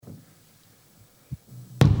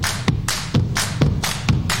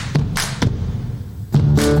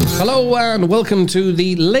Hello and welcome to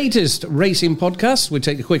the latest racing podcast. We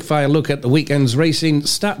take a quick fire look at the weekend's racing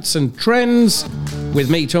stats and trends with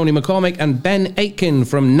me, Tony McCormick, and Ben Aitken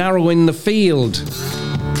from Narrowing the Field.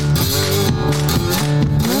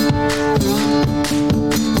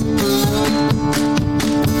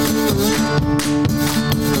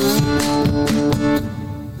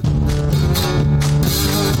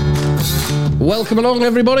 Welcome along,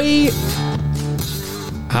 everybody.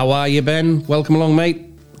 How are you, Ben? Welcome along, mate.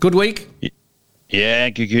 Good week? Yeah,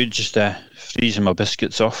 good. Just freezing my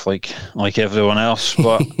biscuits off like everyone else.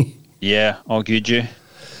 But yeah, all good, you?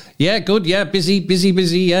 Yeah, good. Yeah, busy.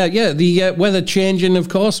 Yeah, the weather changing, of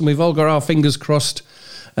course, and we've all got our fingers crossed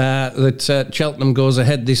that Cheltenham goes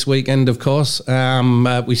ahead this weekend, of course.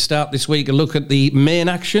 We start this week a look at the main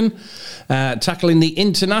action, tackling the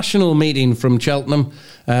international meeting from Cheltenham.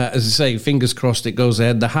 As I say, fingers crossed it goes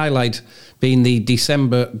ahead. The highlight being the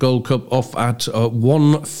December Gold Cup off at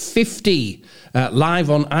 1:50, live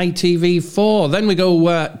on ITV4. Then we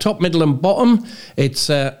go top, middle and bottom. It's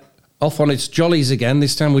off on its jollies again.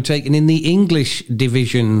 This time we're taking in the English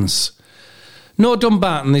divisions. No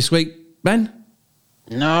Dumbarton this week, Ben?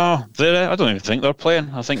 No, I don't even think they're playing.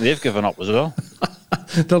 I think they've given up as well.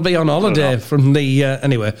 They'll be on holiday from the...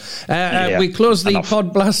 anyway, we close the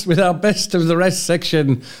Podblast with our best of the rest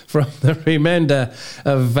section from the remainder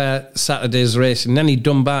of Saturday's racing. Any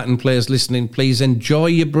Dumbarton players listening, please enjoy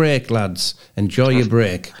your break, lads. Enjoy your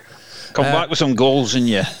break. Come back with some goals in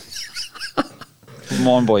you. Come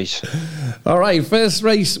on, boys. All right, first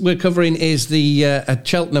race we're covering is the at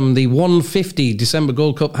Cheltenham, the 150 December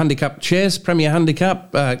Gold Cup Handicap Chase, Premier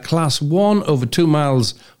Handicap, Class 1, over 2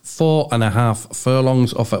 miles, 4.5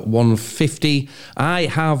 furlongs, off at 150. I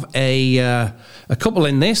have a couple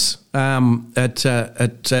in this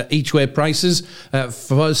at each way prices.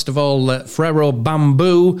 First of all, Frero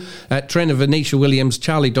Bamboo, trainer Venetia Williams,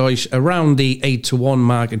 Charlie Deutsch, around the 8-1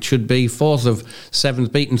 mark it should be. 4th of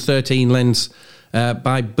 7th, beaten 13 lengths.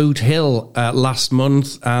 By Boot Hill last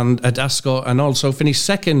month and at Ascot, and also finished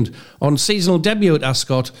second on seasonal debut at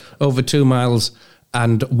Ascot, over 2 miles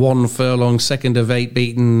and 1 furlong, 2nd of 8,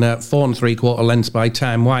 beaten 4 3/4 lengths by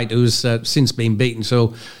Time White, who's since been beaten.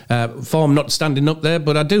 So form not standing up there,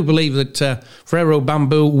 but I do believe that Frero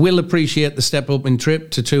Bamboo will appreciate the step up in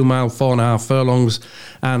trip to 2 mile, 4.5 furlongs,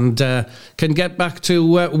 and can get back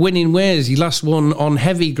to winning ways. He last won on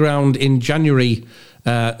heavy ground in January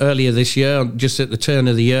earlier this year, just at the turn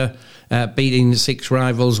of the year, beating 6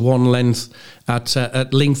 rivals, 1 length at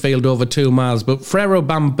Lingfield over 2 miles. But Frero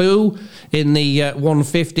Bamboo in the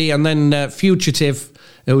 150, and then Fugitive,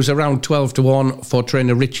 it was around 12-1 for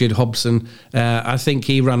trainer Richard Hobson. I think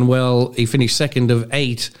he ran well. He finished 2nd of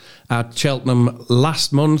 8 at Cheltenham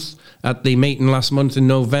last month, at the meeting last month in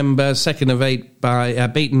November. 2nd of 8 by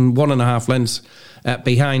beaten 1.5 lengths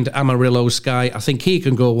behind Amarillo Sky. I think he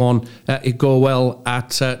can go well at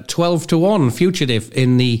 12-1. Fugitive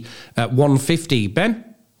in the 150. Ben?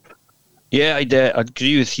 Yeah, I'd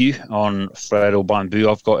agree with you on Frero Bamboo.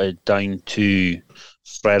 I've got it down to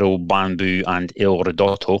Frero Bamboo and Il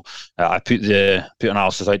Ridotto. I put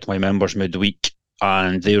analysis out to my members midweek,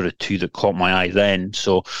 and they were the two that caught my eye then.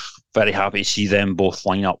 So very happy to see them both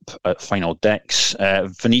line up at final decks.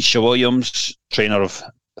 Venetia Williams, trainer of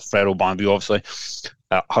Frero Bamboo, obviously,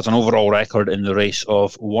 has an overall record in the race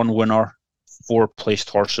of 1 winner, 4 placed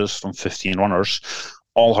horses from 15 runners.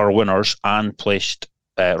 All her winners and placed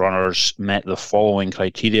runners met the following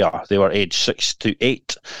criteria. They were aged 6 to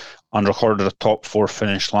 8 and recorded a top 4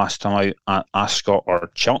 finish last time out at Ascot or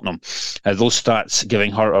Cheltenham. Those stats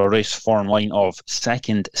giving her a race form line of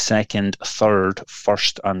 2nd, 3rd,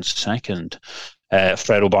 1st and 2nd.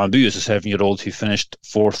 Frero Bamboo is a 7-year-old who finished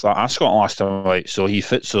 4th at Ascot last time out, so he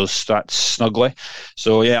fits those stats snugly.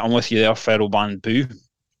 So yeah, I'm with you there, Frero Bamboo.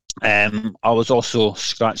 I was also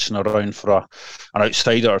scratching around for an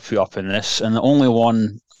outsider to put up in this, and the only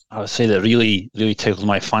one I would say that really tickled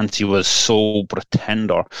my fancy was Soul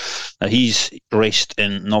Pretender. Now, he's raced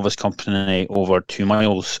in novice company over 2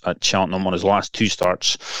 miles at Cheltenham on his last 2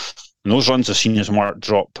 starts. And those runs have seen his mark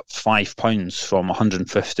drop £5 from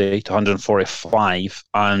 150 to 145,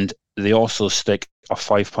 and they also stick a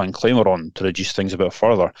 £5 claimer on to reduce things a bit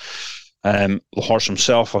further. The horse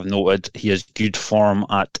himself, I've noted, he has good form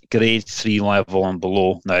at grade 3 level and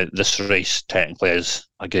below. Now, this race technically is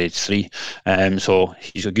a grade 3, so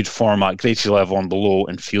he's a good form at grade 3 level and below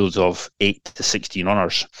in fields of 8 to 16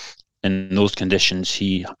 runners. In those conditions,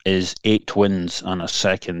 he is 8 wins and a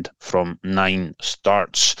 2nd from 9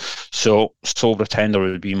 starts. So, Soul Pretender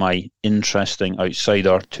would be my interesting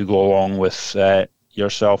outsider to go along with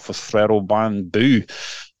yourself with Frero Bamboo.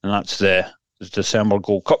 And that's the December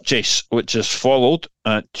Gold Cup chase, which is followed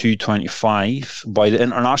at 2:25 by the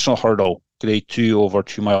International Hurdle, Grade 2 over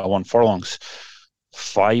 2 mile 1 furlongs.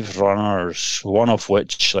 5 runners, one of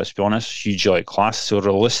which, let's be honest, hugely outclassed. So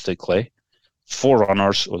realistically, 4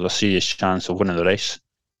 runners with a serious chance of winning the race.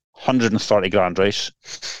 130 grand race,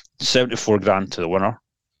 74 grand to the winner.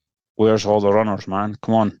 Where's all the runners, man?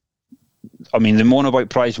 Come on. I mean, they moan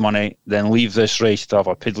about prize money, then leave this race to have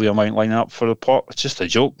a piddly amount lining up for the pot. It's just a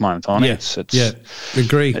joke, man, Tony. Yeah,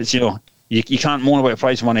 agree. It's, you can't moan about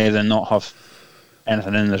prize money and then not have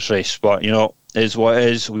anything in this race. But, it is what it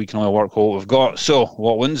is. We can only work with what we've got. So,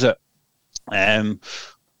 what wins it? A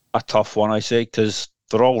tough one, I say, because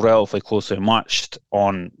they're all relatively closely matched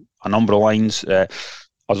on a number of lines.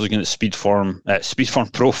 I was looking at Speed Form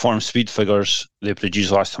Pro Form speed figures they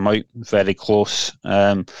produced last time out, very close.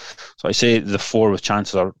 So I say the 4 with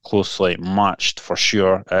chances are closely matched for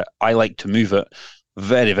sure. I Like to Move It,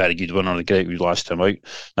 very, very good winner of the Greatwood last time out.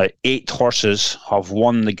 Now, 8 horses have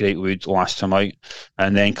won the Greatwood last time out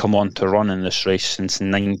and then come on to run in this race since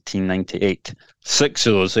 1998. 6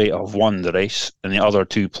 of those 8 have won the race and the other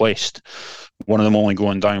 2 placed. One of them only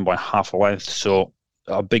going down by half a length. So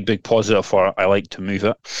a big positive for I Like to Move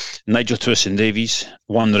It. Nigel Twiston-Davies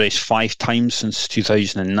won the race 5 times since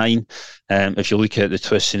 2009. If you look at the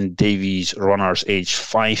Twiston-Davies runners aged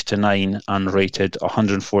 5 to 9 and rated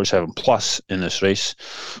 147 plus in this race,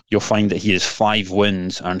 you'll find that he has 5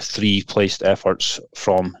 wins and 3 placed efforts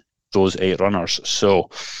from those 8 runners. So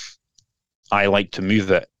I Like to Move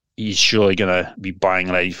It. He's surely going to be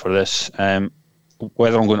buying ready for this.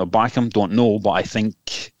 Whether I'm going to back him, don't know, but I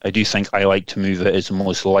do think I Like to Move It is the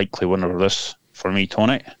most likely winner of this for me,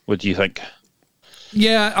 Tony. What do you think?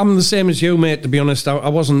 Yeah, I'm the same as you, mate, to be honest. I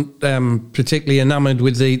wasn't particularly enamoured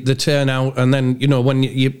with the turnout, and then, when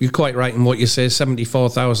you're quite right in what you say,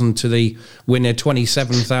 74,000 to the winner,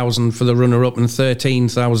 27,000 for the runner-up and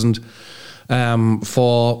 13,000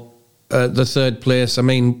 for the third place. I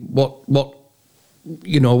mean, what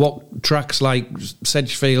tracks like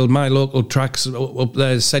Sedgefield, my local tracks up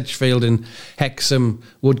there, Sedgefield and Hexham,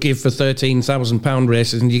 would give for £13,000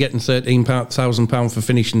 races, and you're getting £13,000 for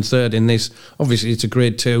finishing third in this. Obviously, it's a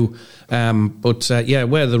Grade 2, but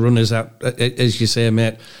where the runners at, as you say,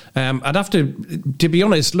 mate. I'd have to be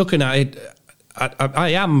honest, looking at it, I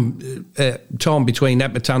am torn between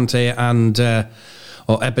Epatante and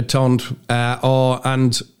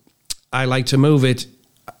and I Like to Move It.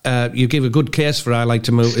 You give a good case for I Like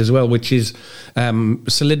to Move as well, which is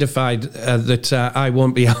solidified that I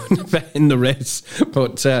won't be in the race,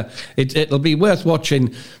 but it'll be worth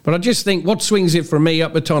watching. But I just think what swings it for me,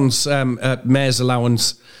 Upperton's mare's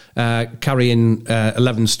allowance, carrying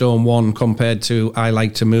 11 stone 1 compared to I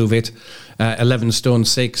Like to Move It, 11 stone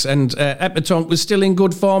 6. And Epperton was still in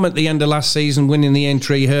good form at the end of last season, winning the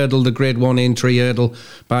Aintree Hurdle, the Grade 1 Aintree Hurdle,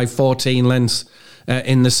 by 14 lengths.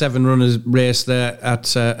 In the 7 runners race there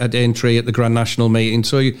at Aintree at the Grand National meeting.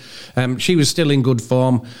 So she was still in good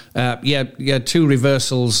form. 2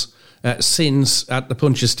 reversals since at the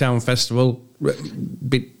Punchestown Festival.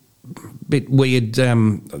 Bit weird.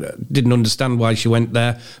 Didn't understand why she went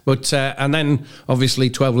there. But and then obviously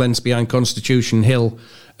 12 lengths behind Constitution Hill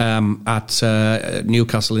at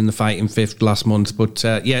Newcastle in the Fighting Fifth last month. But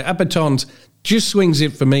Epperton just swings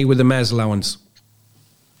it for me with the mare's allowance.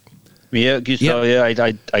 Yeah, good. So yeah, I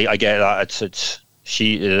get that. It's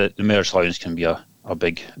the mare's allowance can be a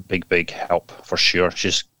big help for sure.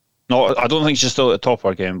 She's not. I don't think she's still at the top of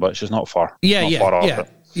her game, but she's not far. Far off it.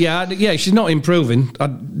 Yeah. She's not improving.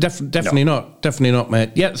 Definitely not,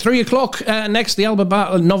 mate. Yeah, 3:00 next. The Albert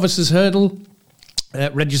Bartlett Novices Hurdle,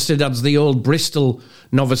 registered as the old Bristol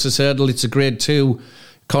Novices Hurdle. It's a Grade 2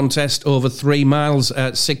 contest over 3 miles.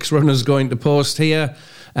 6 runners going to post here.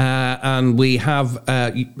 And we have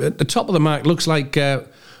at the top of the mark, looks like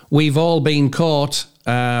we've all been caught.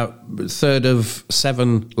 3rd of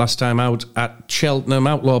 7 last time out at Cheltenham.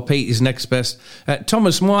 Outlaw Pete is next best.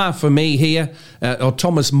 Thomas Moore for me here, or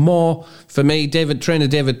Thomas Moore for me. Trainer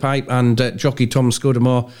David Pipe and jockey Tom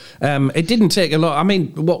Scudamore. It didn't take a lot. I mean,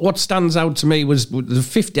 what stands out to me was the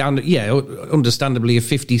 50. Understandably a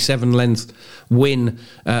 57 length win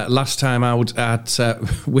last time out at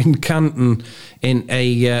Wincanton in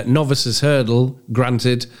a novices hurdle.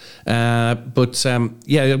 Granted. But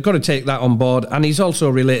I've got to take that on board. And he's also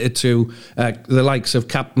related to the likes of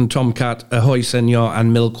Captain Tomcat, Ahoy Senor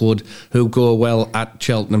and Milkwood, who go well at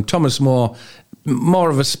Cheltenham. Thomas Moore, more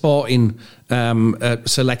of a sporting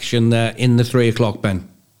selection there in the 3:00, Ben.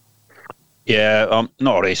 Yeah,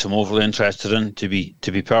 not a race I'm overly interested in, to be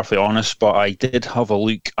perfectly honest, but I did have a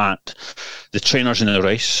look at the trainers in the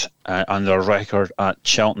race and their record at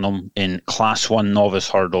Cheltenham in Class 1 novice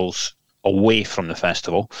hurdles away from the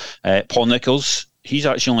festival. Paul Nicholls, he's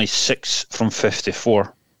actually only 6 from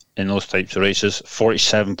 54 in those types of races,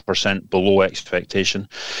 47% below expectation.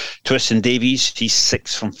 Twiston Davies, he's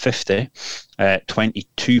 6 from 50,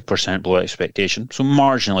 22% below expectation, so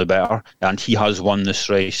marginally better, and he has won this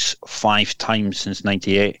race 5 times since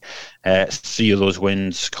 98. 3 of those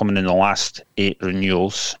wins coming in the last 8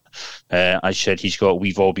 renewals. I said he's got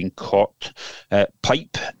We've All Been Caught.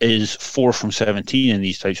 Pipe is 4 from 17 in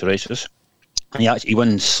these types of races. He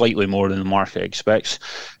wins slightly more than the market expects.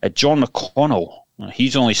 John McConnell,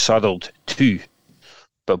 he's only saddled 2,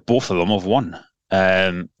 but both of them have won,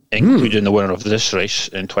 including the winner of this race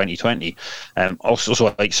in 2020. Also, so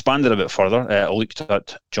I expanded a bit further. I looked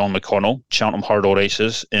at John McConnell, Cheltenham Hurdle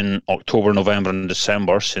races in October, November and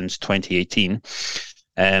December since 2018.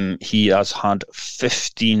 He has had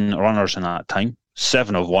 15 runners in that time.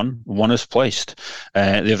 7 have won, 1 is placed.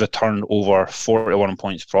 They've returned over 41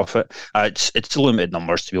 points profit. It's limited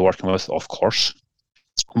numbers to be working with, of course.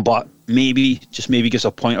 But maybe gives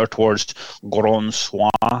a pointer towards Grand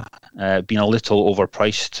Soir being a little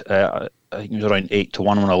overpriced. I think it was around 8 to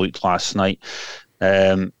 1 when I looked last night.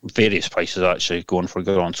 Various prices actually going for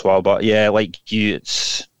Grand Soir. But yeah, like you,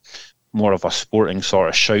 it's more of a sporting sort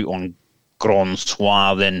of shout on Grand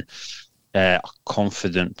Soir than a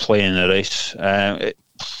confident play in the race.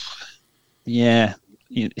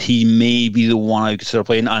 He may be the one I would consider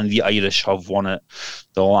playing, and the Irish have won it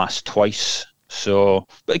the last twice. So,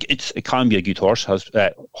 but it can be a good horse. Has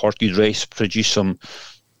good race, produced some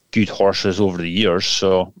good horses over the years.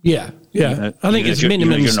 So yeah. I think it's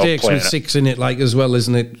minimum stakes with 6 in it, like as well,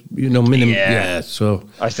 isn't it? Minimum. Yeah. So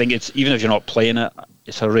I think it's, even if you're not playing it,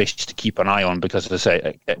 it's a race to keep an eye on, because as I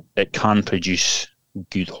say, it can produce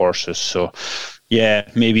good horses. So yeah,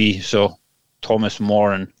 maybe so. Thomas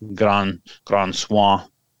More and Grand Soir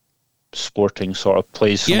sporting sort of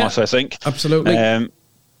plays from us, I think. Absolutely.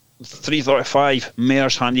 3:35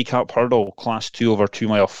 Mares Handicap Hurdle, Class 2 over 2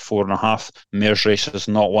 mile, 4.5. Mares races,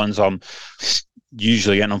 not ones I'm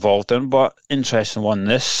usually getting involved in, but interesting one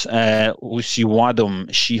this. Lucy Wadham,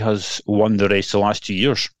 she has won the race the last 2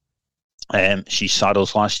 years. She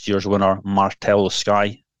saddles last year's winner Martello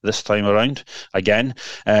Sky this time around again.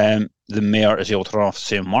 The mare is able to run off the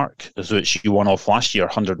same mark as what she won off last year,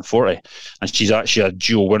 140, and she's actually a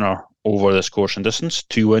dual winner over this course and distance,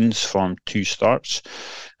 2 wins from 2 starts.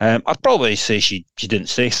 I'd probably say she didn't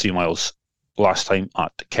stay 3 miles last time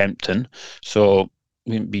at Kempton, so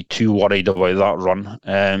we wouldn't be too worried about that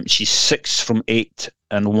run. She's 6 from 8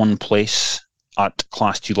 and 1 place at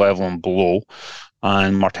Class 2 level and below,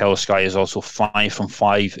 and Martello Sky is also 5 from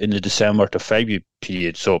 5 in the December to February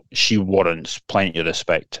period, so she warrants plenty of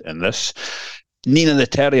respect in this. Nina the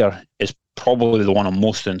Terrier is probably the one I'm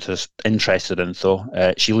most interested in,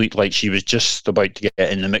 though. She looked like she was just about to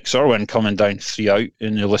get in the mixer when coming down 3 out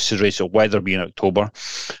in the listed race at Wetherby in October.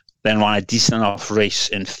 Then ran a decent enough race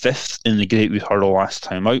in 5th in the Great Wood Hurdle last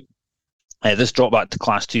time out. This drop back to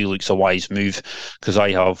Class 2 looks a wise move, because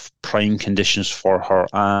I have prime conditions for her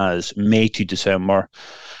as May to December,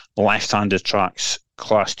 left-handed tracks,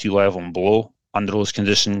 Class 2 level and below. Under those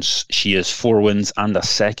conditions, she has 4 wins and a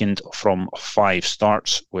second from 5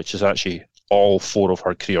 starts, which is actually all 4 of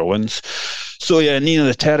her career wins. So yeah, Nina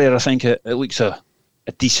the Terrier, I think it looks a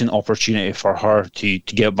decent opportunity for her to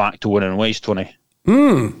get back to winning ways, Tony.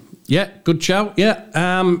 Yeah, good shout. Yeah,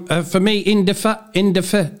 for me, Theatre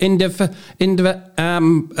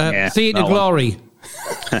Glory.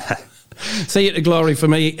 Theatre Glory for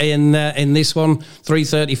me in this one.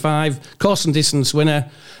 3:35, course and distance winner.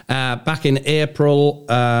 Back in April,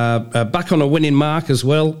 back on a winning mark as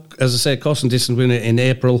well. As I say, course and distance winner in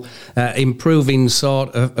April. Improving sort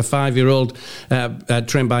of a 5-year-old,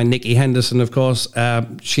 trained by Nikki Henderson, of course.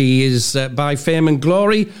 She is by Fame and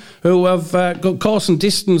Glory, who have got course and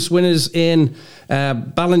distance winners in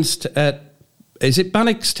Balanced. Is it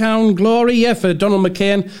Bannockstown Glory? Yeah, for Donald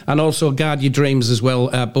McCain, and also Guard Your Dreams as well.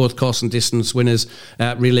 Both course and distance winners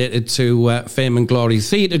related to Fame and Glory.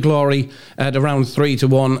 Theatre Glory at around 3 to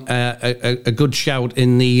 1. A good shout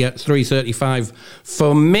in the 3:35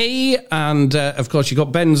 for me. And of course, you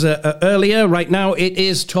got Ben's earlier. Right now, it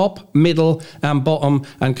is top, middle, and bottom.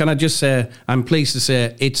 And can I just say, I'm pleased to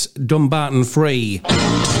say it's Dumbarton free.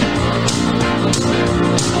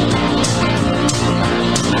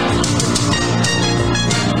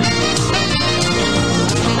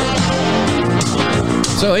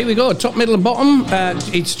 So here we go, top, middle and bottom.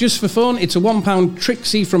 It's just for fun. It's a £1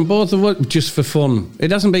 Trixie from both of us, just for fun.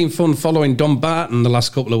 It hasn't been fun following Dumbarton the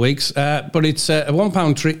last couple of weeks, but it's a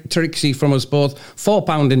 £1 Trixie from us both,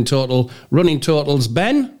 £4 in total. Running totals,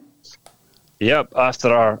 Ben? Yep,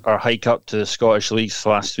 after our hike up to the Scottish Leagues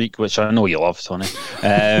last week, which I know you love, Tony.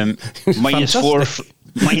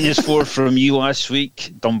 -4 from you last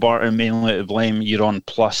week. Dumbarton mainly to blame. You're on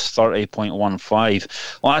plus 30.15.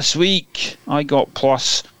 Last week, I got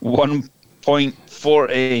plus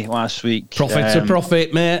 1.40 last week. Profit's a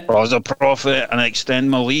profit, mate. Was a profit, and I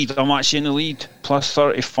extend my lead. I'm actually in the lead, plus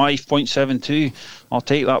 35.72. I'll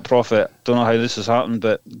take that profit. Don't know how this has happened,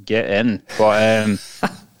 but get in. But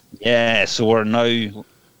yeah, so we're now,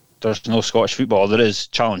 there's no Scottish football. There is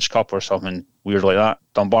Challenge Cup or something weird like that.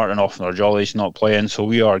 Dumbarton off in their jollies, not playing. So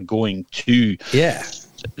we are going to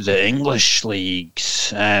the English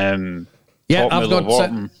leagues. I've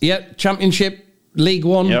got Championship, League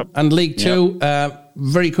One and League Two.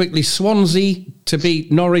 Very quickly, Swansea to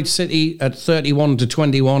beat Norwich City at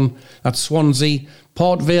 31-21. That's Swansea.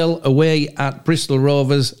 Port Vale away at Bristol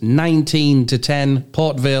Rovers 19-10.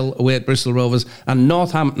 Port Vale away at Bristol Rovers, and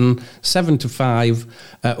Northampton 7-5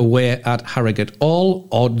 away at Harrogate. All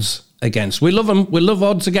odds against. We love them. We love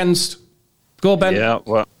odds against. Go, Ben. Yeah,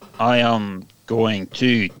 well, I am going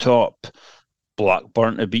to top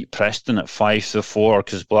Blackburn to beat Preston at 5-4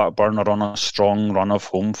 because Blackburn are on a strong run of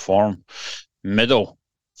home form. Middle,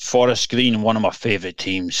 Forest Green, one of my favourite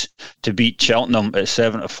teams, to beat Cheltenham at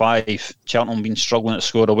 7-5. Cheltenham been struggling to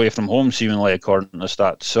score away from home, seemingly, according to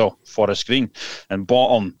stats. So, Forest Green. And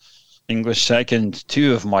bottom, English second,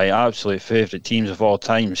 two of my absolute favourite teams of all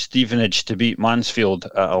time. Stevenage to beat Mansfield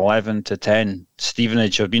at 11-10.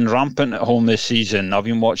 Stevenage have been rampant at home this season. I've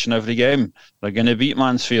been watching every game. They're going to beat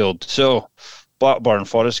Mansfield. So, Blackburn,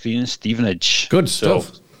 Forest Green, Stevenage. Good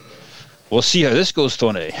stuff. So, we'll see how this goes,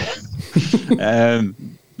 Tony.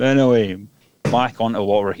 Anyway, back onto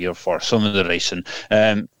what we're here for, some of the racing.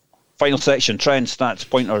 Final section, trend, stats,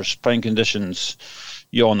 pointers, prime conditions.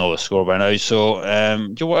 You all know the score by now. So,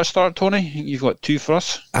 do you want to start, Tony? You've got two for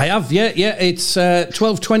us. I have, yeah. It's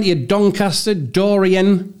 12:20 at Doncaster.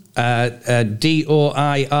 Dorian, Doireann.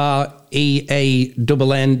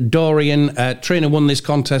 Dorian, trainer won this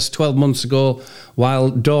contest 12 months ago, while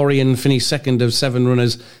Dorian finished second of 7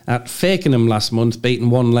 runners at Fakenham last month, beaten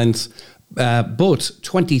 1 length, but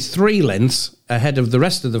 23 lengths ahead of the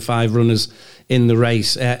rest of the 5 runners in the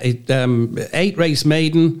race. 8 race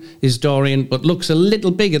maiden is Dorian, but looks a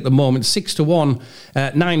little big at the moment, 6-1.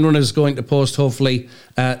 9 runners going to post, hopefully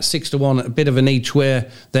 6-1, a bit of an each way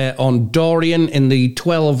there on Dorian in the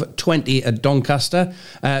 12:20 at Doncaster.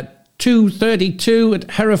 2:32 at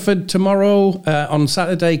Hereford tomorrow. On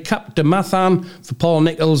Saturday, Cap de Mathan for Paul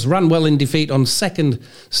Nicholls. Ran well in defeat on second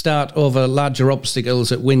start over larger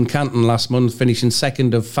obstacles at Wincanton last month, finishing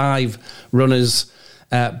second of 5 runners,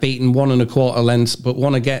 beaten 1 1/4 lengths, but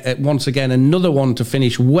once again another one to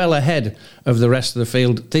finish well ahead of the rest of the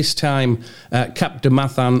field. This time, Cap de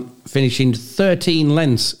Mathan finishing 13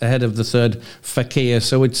 lengths ahead of the third Fakir.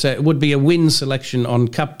 So it would be a win selection on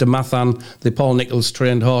Cap de Mathan, the Paul Nicholls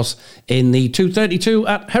trained horse, in the 2:32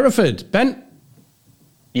 at Hereford. Ben?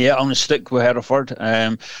 Yeah, I'm going to stick with Hereford.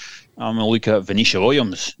 I'm going to look at Venetia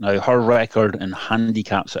Williams. Now, her record in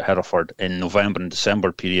handicaps at Hereford in November and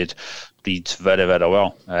December period reads very, very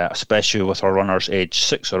well, especially with her runners aged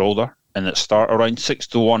 6 or older and that start around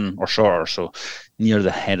 6-1 or shorter, so near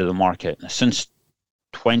the head of the market. Since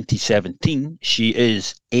 2017, she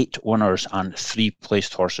is 8 winners and 3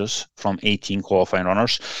 placed horses from 18 qualifying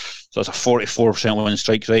runners. So that's a 44% win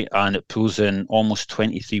strike rate, and it pulls in almost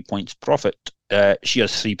 23 points profit. She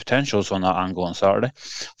has 3 potentials on that angle on Saturday.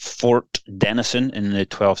 Fort Denison in the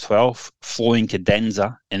 12:12, Flowing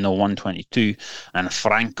Cadenza in the 1:22, and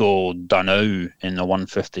Franco Danau in the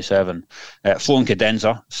 1:57. Flowing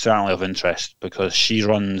Cadenza, certainly of interest because she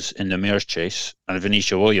runs in the Mare's Chase, and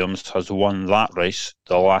Venetia Williams has won that race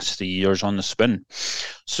the last 3 years on the spin.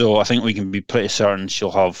 So I think we can be pretty certain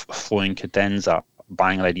she'll have Flowing Cadenza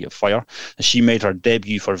bang ready to fire. She made her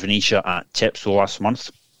debut for Venetia at Chepstow last month,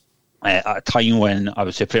 at a time when I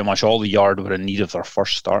would say pretty much all the yard were in need of their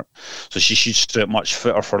first start. So she should strip much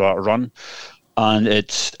fitter for that run. And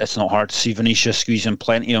it's not hard to see Venetia squeezing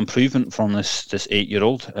plenty of improvement from this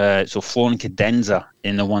 8-year-old. So Flowing Cadenza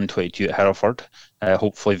in the 1:22 at Hereford.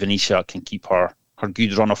 Hopefully Venetia can keep her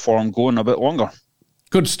good run of form going a bit longer.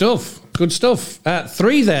 Good stuff.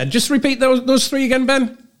 3 there. Just repeat those 3 again,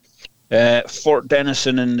 Ben. Fort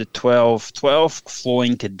Denison in the 12:12,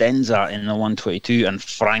 Flowing Cadenza in the 1:22, and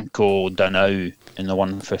Franco Danau in the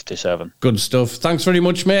 157. Good stuff. Thanks very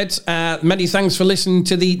much, mate. Many thanks for listening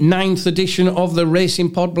to the 9th edition of the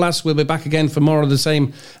Racing Podblast. We'll be back again for more of the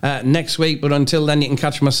same next week. But until then, you can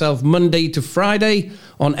catch myself Monday to Friday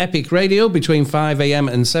on Epic Radio between 5 a.m.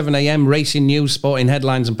 and 7 a.m. Racing news, sporting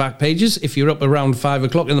headlines and back pages if you're up around 5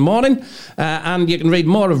 o'clock in the morning. And you can read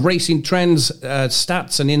more of racing trends,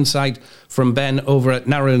 stats and insight from Ben over at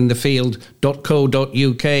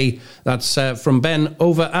narrowingthefield.co.uk. That's from Ben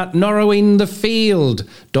over at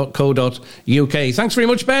narrowingthefield.co.uk. Thanks very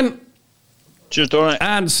much, Ben. Cheers, Dominic.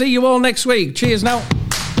 And see you all next week. Cheers now.